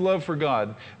intense love for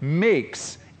God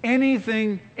makes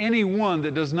anyone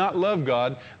that does not love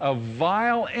God a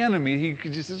vile enemy. He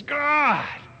just says, God,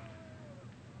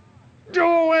 do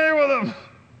away with them.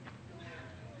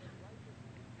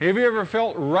 Have you ever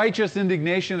felt righteous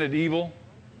indignation at evil?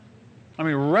 I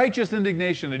mean, righteous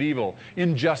indignation at evil,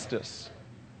 injustice.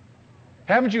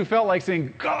 Haven't you felt like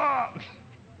saying, God,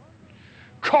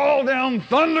 call down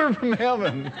thunder from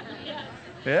heaven?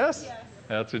 Yes?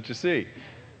 That's what you see.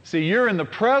 See, you're in the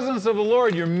presence of the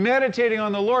Lord. You're meditating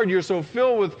on the Lord. You're so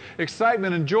filled with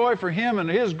excitement and joy for Him and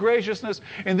His graciousness.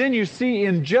 And then you see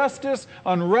injustice,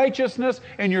 unrighteousness,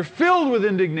 and you're filled with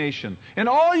indignation. And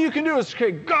all you can do is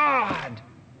say, God.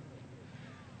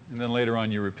 And then later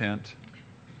on you repent.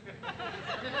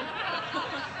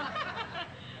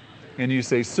 And you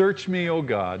say, search me, O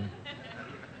God,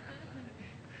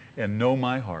 and know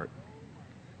my heart.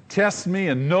 Test me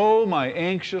and know my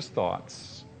anxious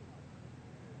thoughts.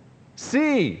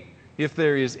 See if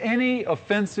there is any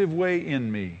offensive way in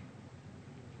me,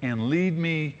 and lead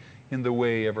me in the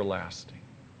way everlasting.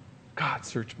 God,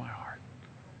 search my heart.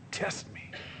 Test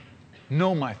me.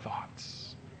 Know my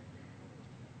thoughts.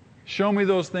 Show me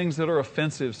those things that are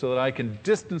offensive so that I can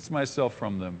distance myself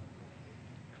from them,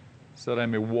 so that I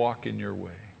may walk in your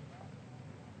way.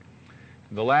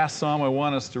 The last psalm I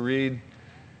want us to read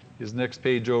is next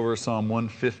page over, Psalm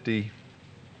 150.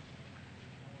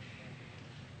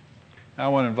 I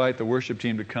want to invite the worship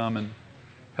team to come and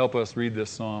help us read this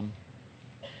psalm.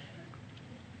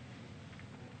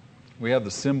 We have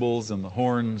the cymbals and the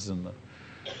horns and the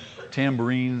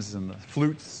tambourines and the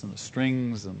flutes and the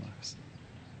strings and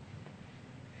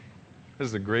this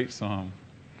is a great psalm.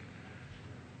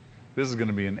 This is going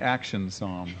to be an action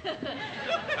psalm.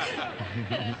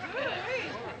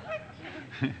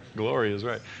 Glory is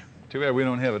right. Too bad we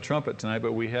don't have a trumpet tonight,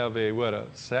 but we have a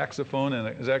saxophone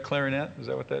and is that clarinet? Is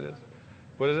that what that is?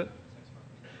 What is it?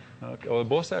 Okay. Oh,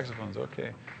 both saxophones.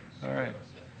 Okay. All right.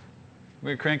 We're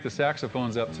going to crank the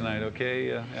saxophones up tonight,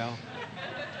 okay, Al?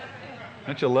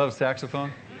 Don't you love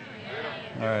saxophone?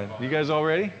 All right. You guys all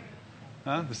ready?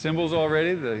 Huh? The cymbals all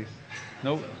ready?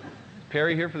 No?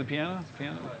 Perry here for the piano?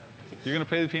 Piano? You're going to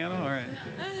play the piano? All right.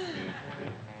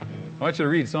 I want you to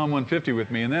read Psalm 150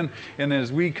 with me, and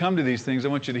as we come to these things, I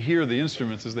want you to hear the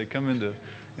instruments as they come into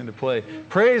play.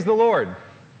 Praise the Lord.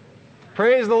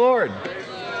 Praise the Lord.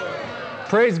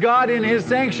 Praise God in His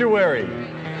sanctuary.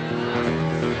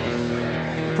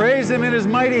 Praise Him in His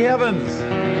mighty heavens.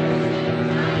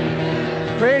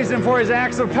 Praise Him for His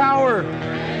acts of power.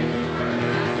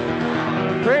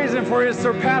 Praise Him for His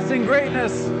surpassing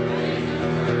greatness.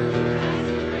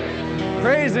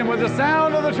 Praise Him with the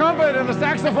sound of the trumpet and the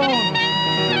saxophone.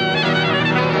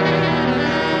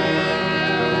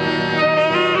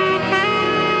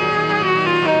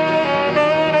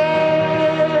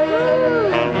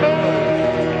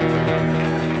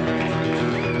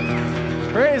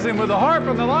 Praise Him with the harp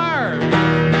and the lyre.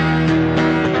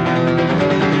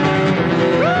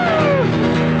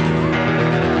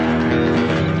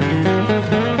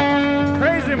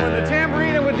 Praise Him with the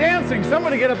tambourine and with dancing.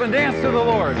 Somebody get up and dance to the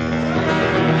Lord.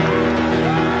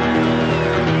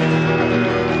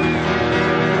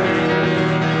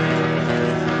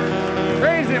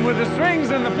 Praise Him with the strings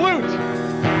and the flute.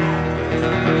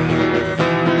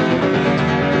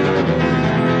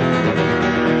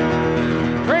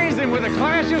 Praise Him with a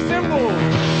clash of cymbals.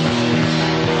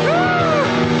 Woo!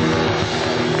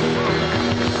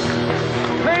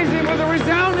 Praise Him with a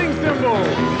resounding cymbal.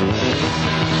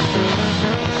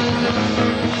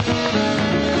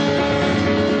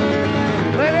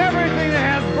 Let everything that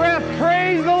has breath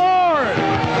praise the Lord.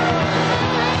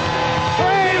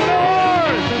 Praise the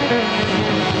Lord.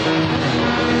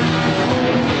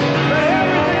 Let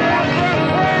everything that has breath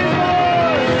praise the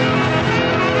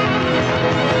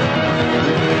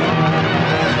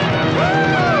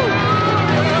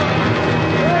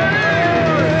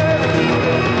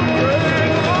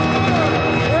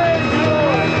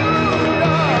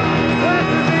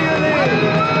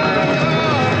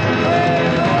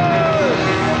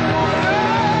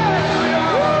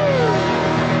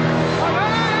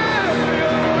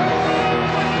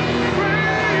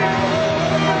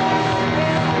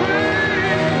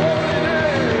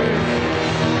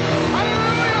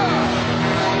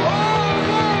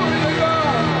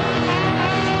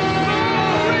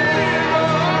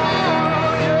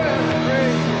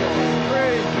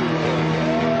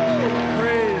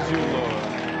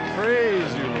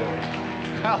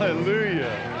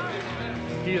Hallelujah.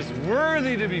 He is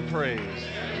worthy to be praised.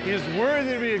 He is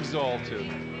worthy to be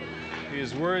exalted. He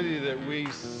is worthy that we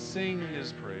sing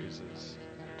His praises.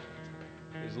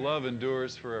 His love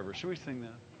endures forever. Should we sing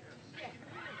that?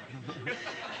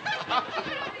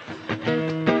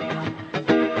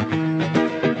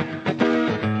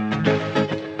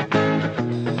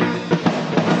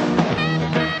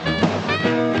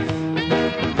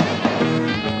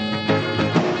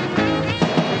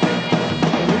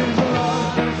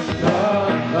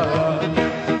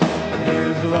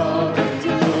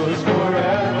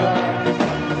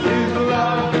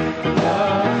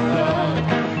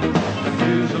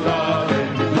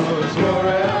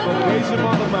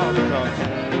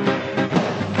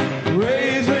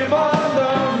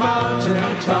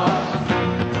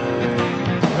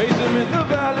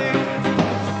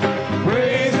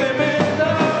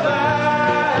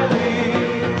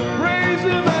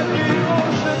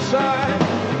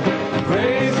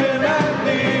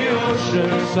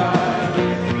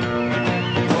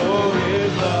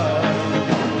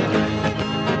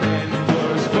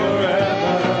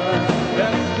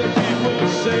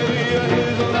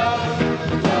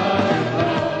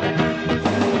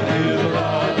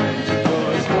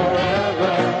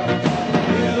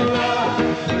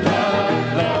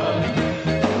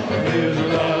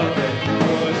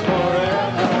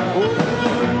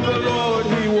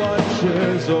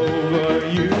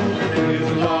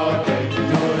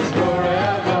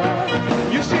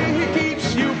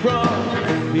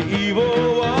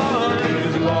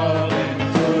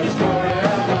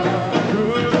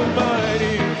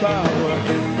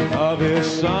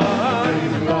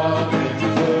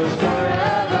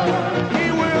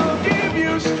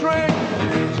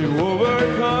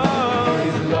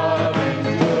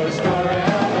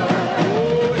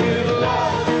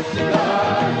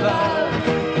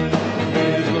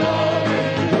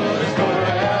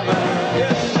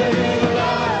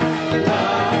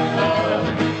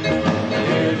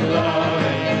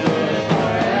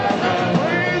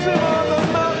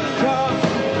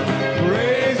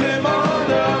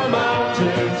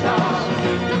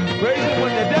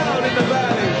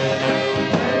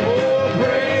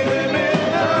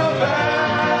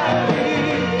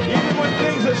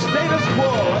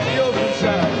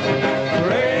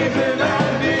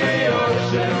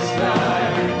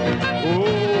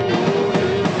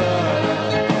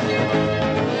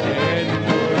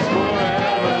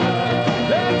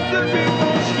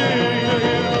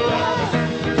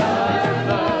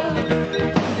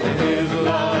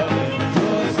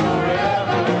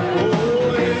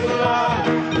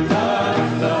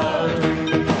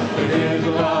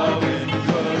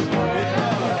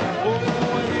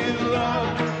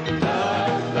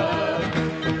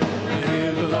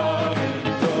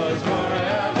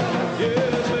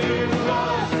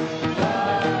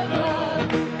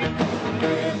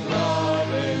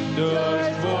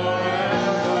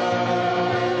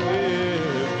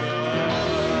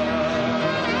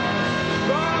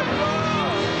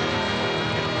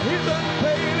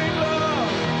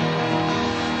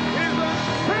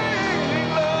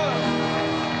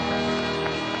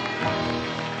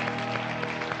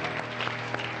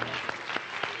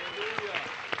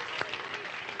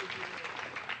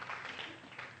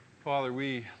 Father,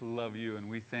 we love you and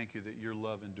we thank you that your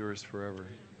love endures forever.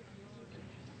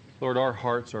 Lord, our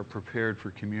hearts are prepared for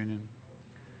communion.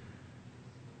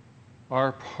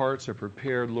 Our hearts are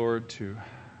prepared, Lord, to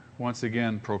once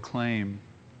again proclaim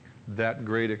that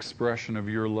great expression of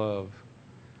your love,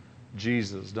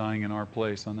 Jesus dying in our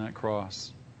place on that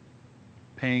cross,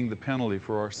 paying the penalty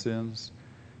for our sins,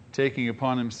 taking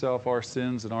upon himself our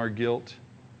sins and our guilt,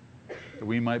 that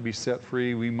we might be set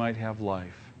free, we might have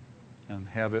life and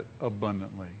have it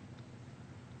abundantly.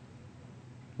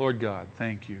 Lord God,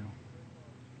 thank you.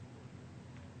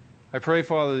 I pray,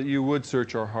 Father, that you would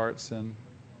search our hearts and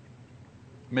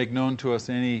make known to us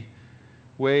any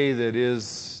way that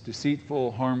is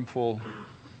deceitful, harmful,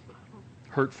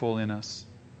 hurtful in us.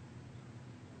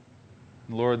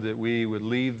 Lord, that we would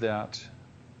leave that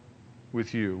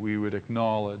with you. We would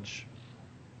acknowledge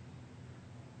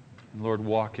and, Lord,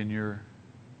 walk in your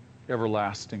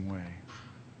everlasting way.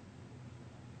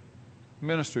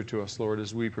 Minister to us, Lord,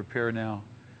 as we prepare now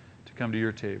to come to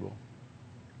your table.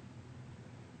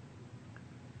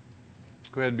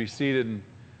 Go ahead and be seated, and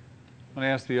I'm going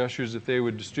to ask the ushers if they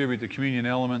would distribute the communion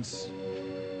elements.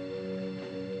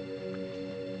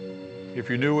 If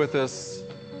you're new with us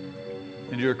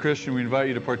and you're a Christian, we invite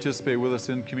you to participate with us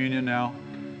in communion now.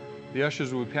 The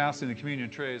ushers will be passing the communion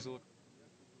trays.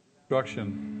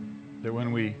 Instruction that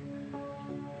when we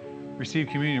receive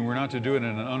communion, we're not to do it in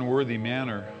an unworthy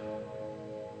manner.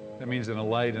 That means in a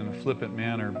light and a flippant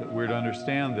manner, but we're to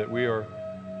understand that we are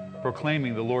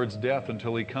proclaiming the Lord's death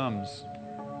until he comes.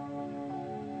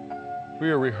 We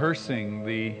are rehearsing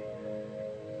the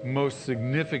most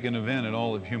significant event in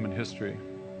all of human history,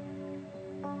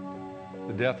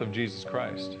 the death of Jesus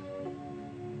Christ.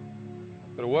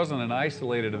 But it wasn't an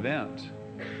isolated event.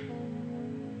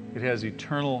 It has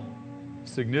eternal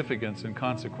significance and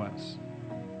consequence.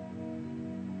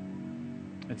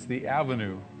 It's the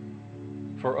avenue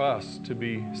for us to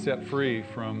be set free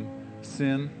from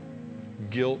sin,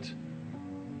 guilt,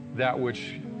 that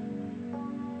which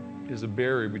is a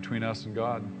barrier between us and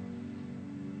God.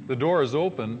 The door is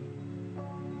open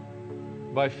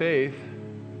by faith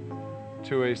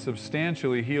to a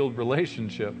substantially healed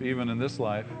relationship, even in this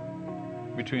life,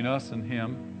 between us and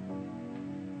him,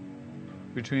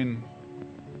 between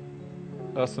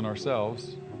us and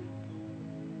ourselves,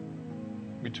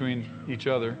 between each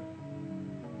other,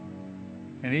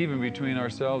 and even between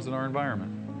ourselves and our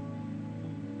environment.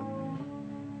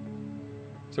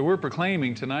 So we're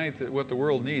proclaiming tonight that what the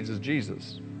world needs is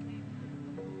Jesus.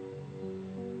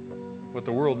 What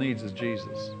the world needs is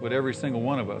Jesus. What every single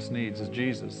one of us needs is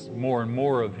Jesus. More and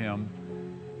more of him.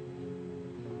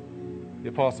 The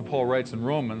Apostle Paul writes in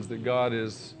Romans that God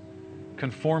is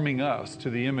conforming us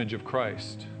to the image of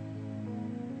Christ.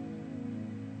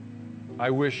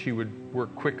 I wish he would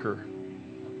work quicker,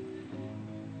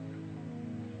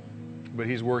 but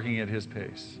he's working at his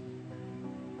pace.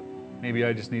 Maybe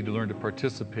I just need to learn to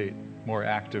participate more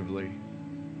actively.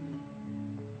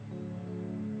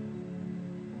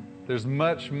 There's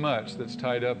much that's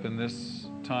tied up in this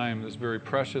time, this very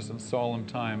precious and solemn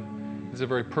time. It's a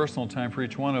very personal time for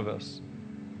each one of us.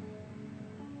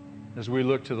 As we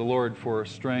look to the Lord for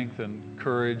strength and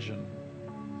courage and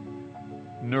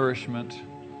nourishment,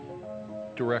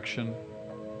 direction,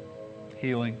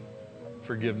 healing,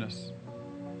 forgiveness,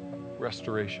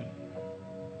 restoration.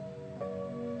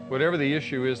 Whatever the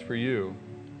issue is for you,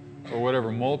 or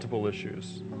whatever multiple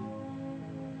issues,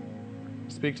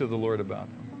 speak to the Lord about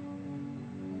them.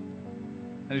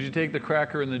 And as you take the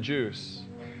cracker and the juice,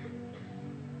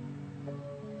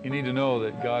 you need to know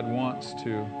that God wants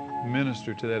to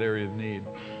minister to that area of need.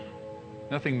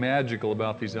 Nothing magical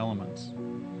about these elements,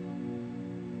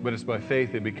 but it's by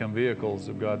faith they become vehicles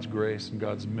of God's grace and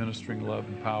God's ministering love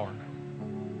and power.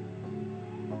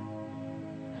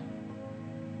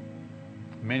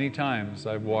 Many times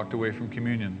I've walked away from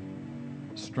communion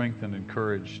strengthened,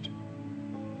 encouraged,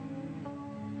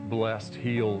 blessed,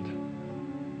 healed.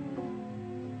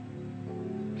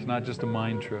 It's not just a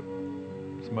mind trip,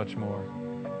 it's much more.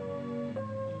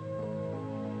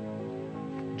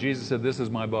 Jesus said, "This is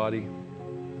my body,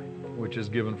 which is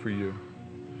given for you."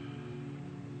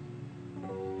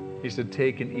 He said,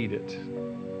 "Take and eat it.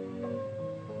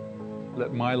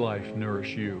 Let my life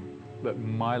nourish you. Let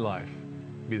my life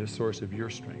be the source of your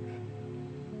strength."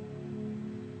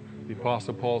 The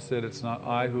Apostle Paul said, "It's not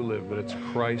I who live, but it's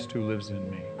Christ who lives in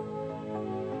me."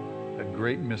 That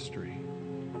great mystery.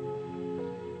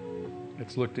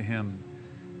 Let's look to him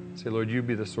and say, "Lord, you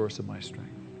be the source of my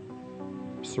strength."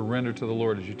 Surrender to the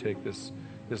Lord as you take this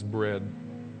bread,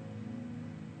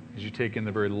 as you take in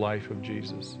the very life of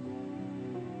Jesus.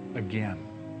 Again,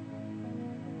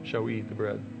 shall we eat the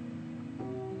bread?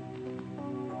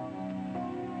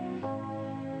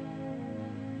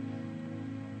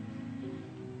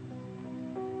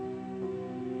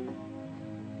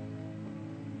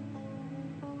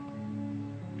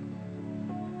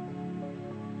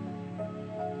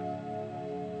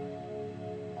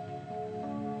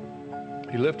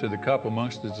 He lifted the cup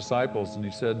amongst his disciples and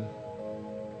he said,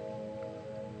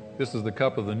 "This is the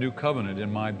cup of the new covenant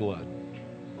in my blood,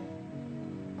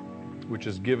 which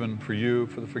is given for you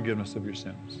for the forgiveness of your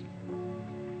sins."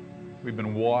 We've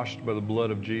been washed by the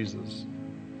blood of Jesus.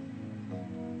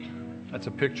 That's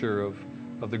a picture of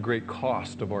the great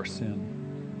cost of our sin,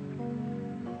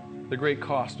 the great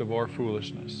cost of our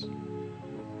foolishness.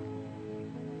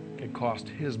 It cost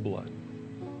His blood,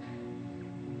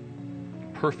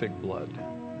 perfect blood.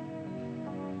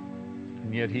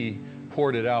 And yet He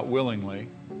poured it out willingly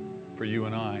for you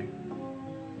and I.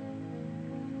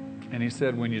 And He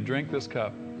said, when you drink this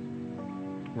cup,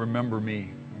 remember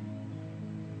me.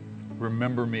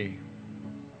 Remember me.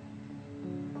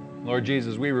 Lord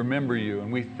Jesus, we remember you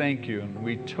and we thank you and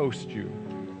we toast you.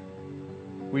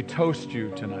 We toast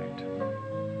you tonight.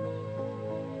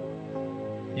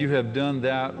 You have done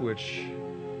that which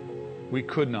we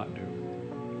could not do.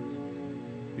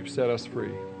 You've set us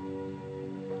free.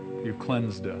 You've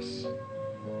cleansed us.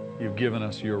 You've given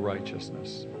us your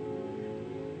righteousness.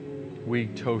 We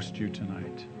toast you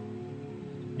tonight.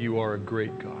 You are a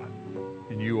great God,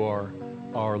 and you are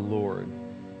our Lord.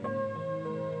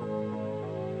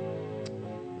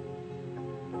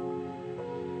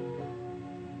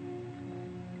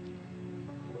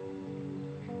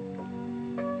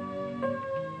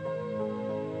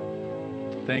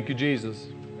 Thank you, Jesus.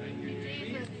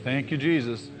 Thank you,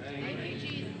 Jesus.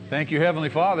 Thank you, Heavenly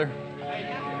Father.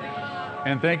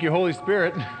 And thank you, Holy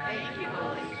Spirit.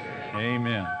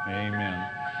 Amen.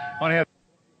 Amen.